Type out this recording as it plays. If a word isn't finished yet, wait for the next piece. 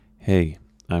Hey,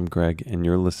 I'm Greg, and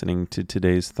you're listening to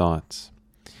Today's Thoughts.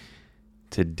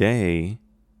 Today,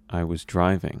 I was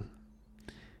driving,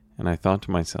 and I thought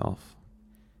to myself,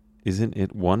 isn't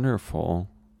it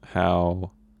wonderful how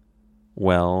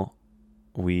well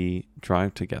we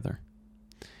drive together?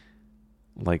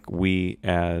 Like we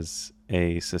as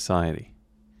a society.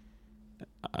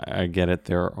 I get it,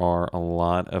 there are a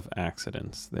lot of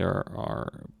accidents. There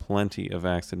are plenty of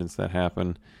accidents that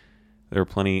happen. There are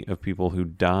plenty of people who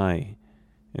die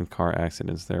in car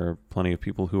accidents. There are plenty of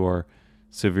people who are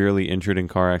severely injured in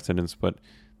car accidents, but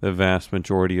the vast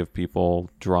majority of people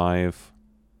drive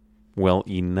well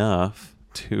enough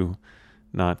to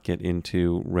not get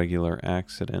into regular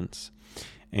accidents.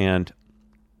 And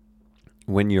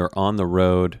when you're on the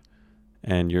road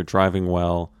and you're driving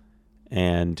well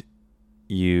and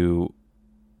you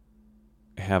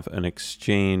have an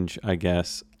exchange, I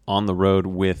guess, on the road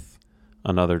with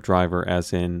another driver,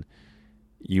 as in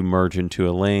you merge into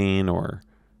a lane, or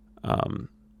I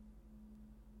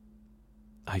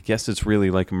guess it's really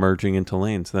like merging into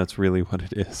lanes. That's really what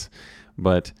it is.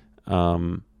 But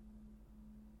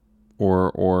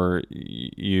here's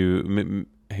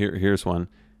one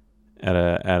at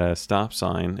a stop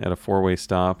sign, at a 4-way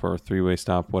stop or a 3-way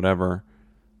stop, whatever.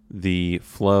 The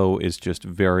flow is just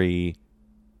very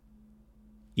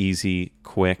easy,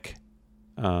 quick,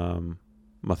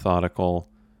 methodical.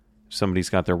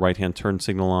 Somebody's got their right-hand turn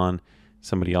signal on.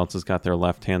 Somebody else has got their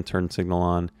left-hand turn signal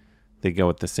on. They go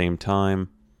at the same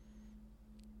time.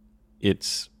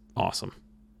 It's awesome.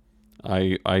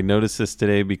 I noticed this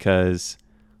today because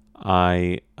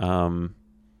what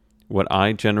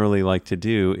I generally like to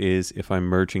do is, if I'm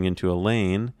merging into a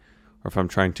lane or if I'm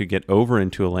trying to get over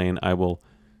into a lane, I will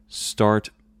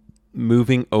start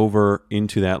moving over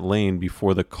into that lane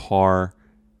before the car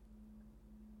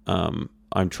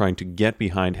I'm trying to get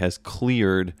behind has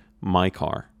cleared my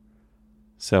car.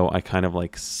 So I kind of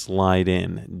like slide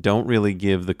in. Don't really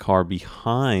give the car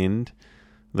behind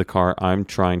the car I'm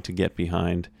trying to get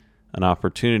behind an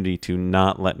opportunity to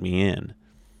not let me in.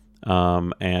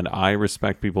 And I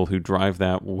respect people who drive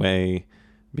that way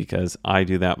because I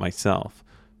do that myself.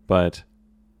 But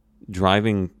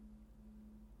driving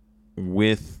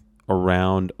with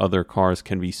around other cars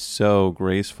can be so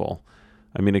graceful.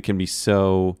 I mean, it can be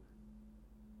so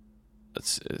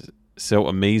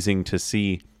amazing to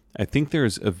see. I think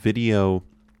there's a video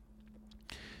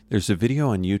on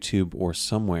YouTube or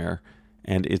somewhere,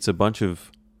 and it's a bunch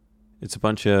of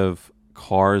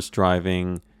cars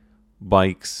driving,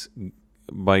 bikes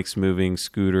moving,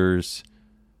 scooters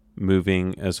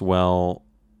moving as well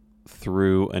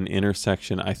through an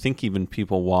intersection. I think even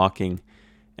people walking,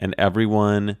 and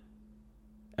everyone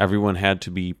had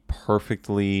to be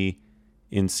perfectly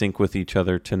in sync with each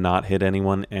other to not hit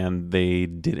anyone, and they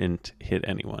didn't hit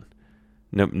anyone.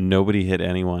 Nobody hit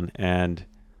anyone, and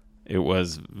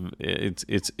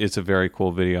it's a very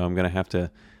cool video. I'm gonna have to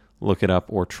look it up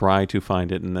or try to find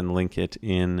it and then link it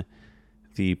in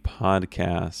the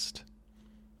podcast.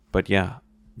 But yeah,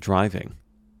 driving.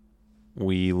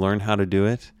 We learn how to do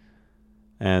it,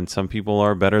 and some people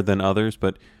are better than others,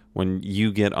 but when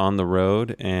you get on the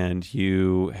road and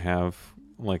you have,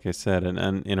 like I said,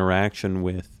 an interaction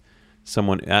with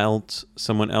someone else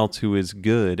who is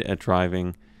good at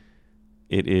driving,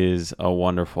 it is a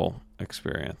wonderful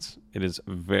experience.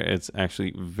 It's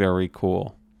actually very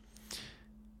cool.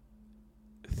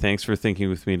 Thanks for thinking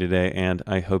with me today, and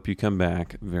I hope you come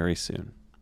back very soon.